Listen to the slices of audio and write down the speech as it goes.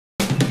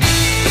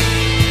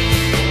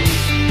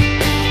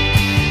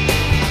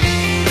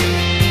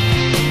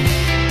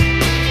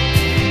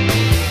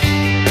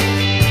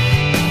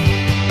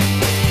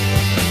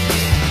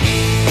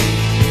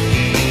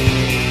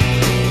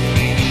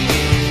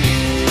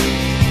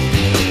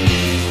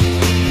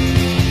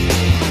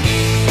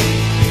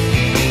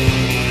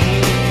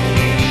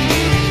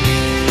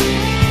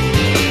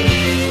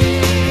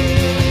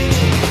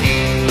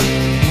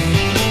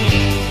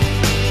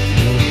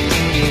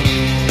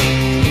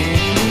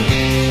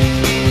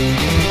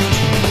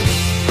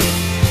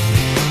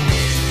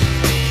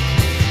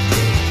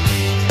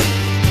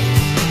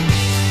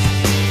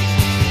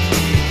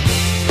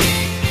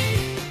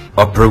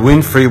Oprah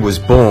Winfrey was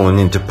born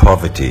into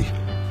poverty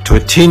to a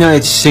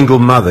teenage single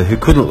mother who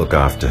couldn't look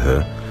after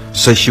her,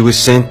 so she was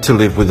sent to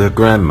live with her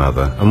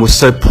grandmother and was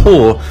so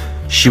poor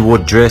she wore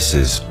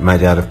dresses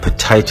made out of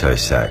potato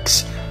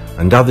sacks,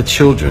 and other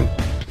children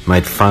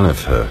made fun of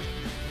her.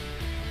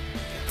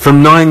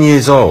 From 9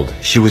 years old,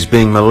 she was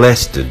being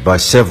molested by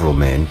several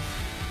men,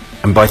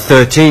 and by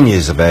 13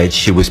 years of age,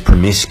 she was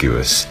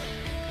promiscuous.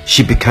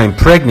 She became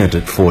pregnant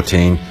at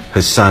 14.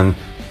 Her son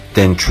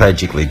then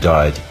tragically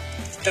died.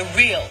 The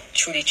real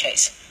Trudy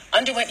Chase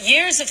underwent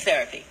years of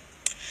therapy,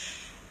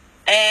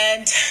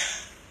 and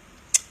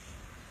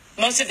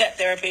most of that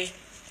therapy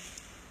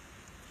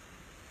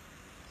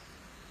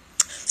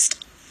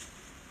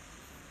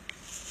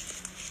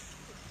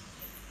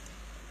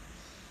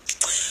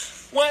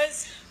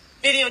was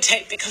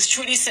videotaped because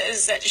Trudy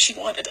says that she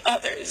wanted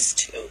others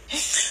to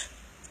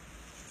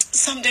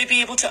someday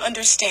be able to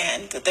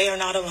understand that they are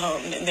not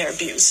alone in their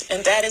abuse,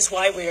 and that is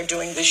why we are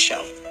doing this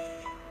show.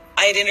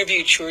 I had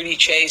interviewed Trudy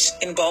Chase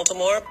in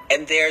Baltimore,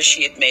 and there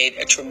she had made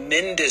a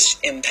tremendous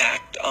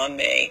impact on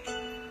me.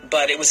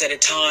 But it was at a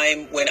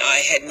time when I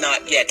had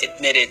not yet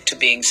admitted to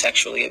being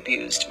sexually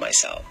abused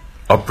myself.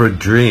 Oprah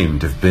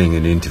dreamed of being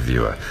an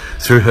interviewer.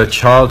 Through her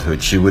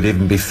childhood, she would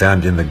even be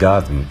found in the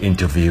garden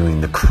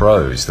interviewing the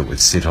crows that would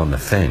sit on the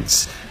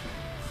fence.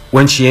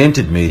 When she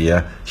entered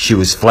media, she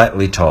was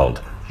flatly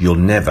told, "You'll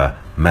never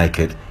make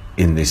it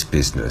in this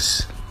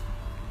business."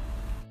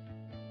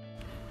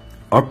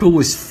 Oprah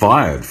was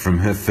fired from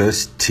her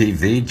first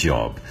TV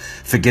job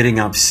for getting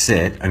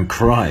upset and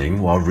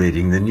crying while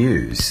reading the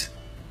news.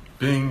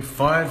 Being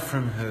fired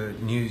from her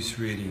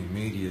news-reading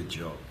media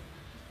job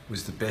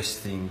was the best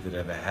thing that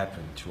ever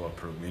happened to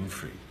Oprah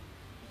Winfrey.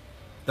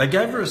 They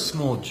gave her a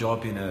small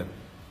job in a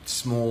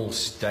small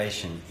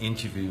station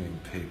interviewing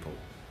people,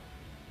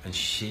 and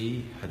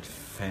she had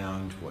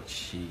found what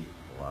she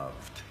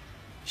loved.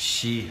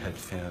 She had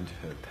found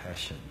her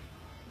passion.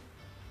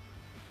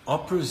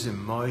 Oprah's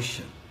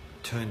emotion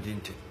turned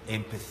into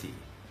empathy.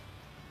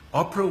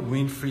 Oprah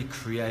Winfrey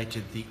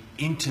created the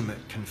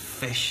intimate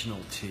confessional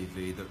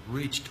TV that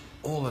reached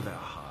all of our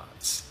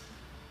hearts.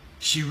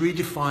 She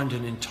redefined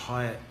an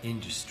entire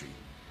industry.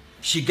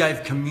 She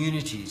gave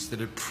communities that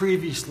had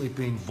previously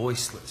been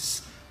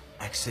voiceless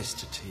access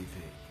to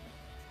TV.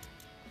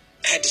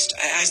 I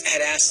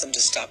had asked them to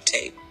stop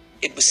tape.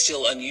 It was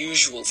still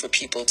unusual for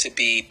people to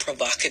be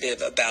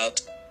provocative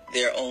about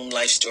their own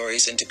life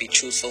stories and to be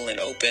truthful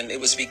and open. It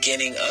was the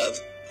beginning of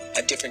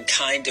a different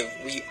kind of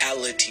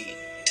reality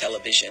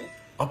television.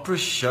 Oprah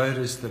showed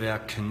us that our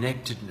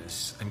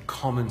connectedness and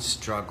common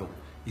struggle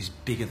is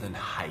bigger than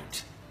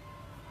hate.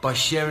 By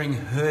sharing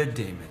her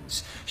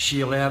demons,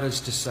 she allowed us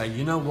to say,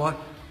 you know what?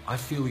 I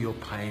feel your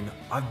pain.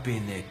 I've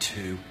been there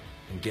too.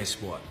 And guess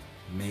what?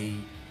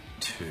 Me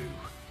too.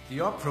 The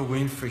Oprah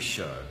Winfrey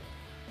Show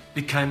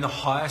became the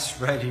highest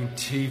rating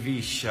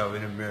TV show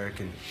in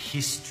American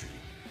history.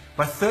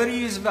 By 30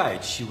 years of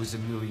age, she was a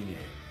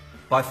millionaire.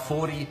 By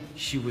 40,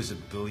 she was a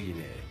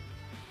billionaire.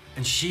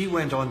 And she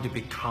went on to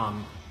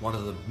become one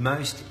of the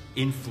most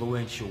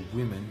influential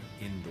women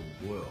in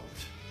the world.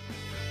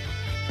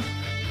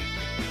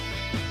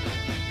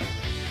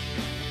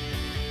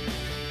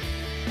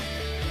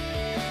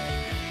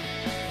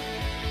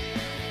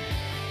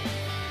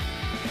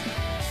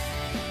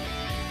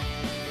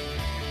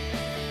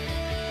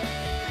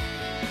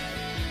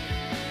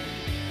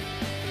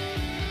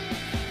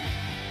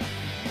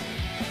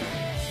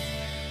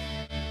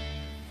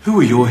 Who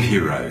are your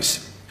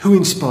heroes? Who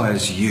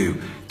inspires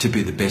you to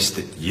be the best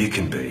that you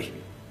can be?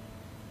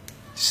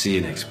 See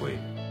you next week.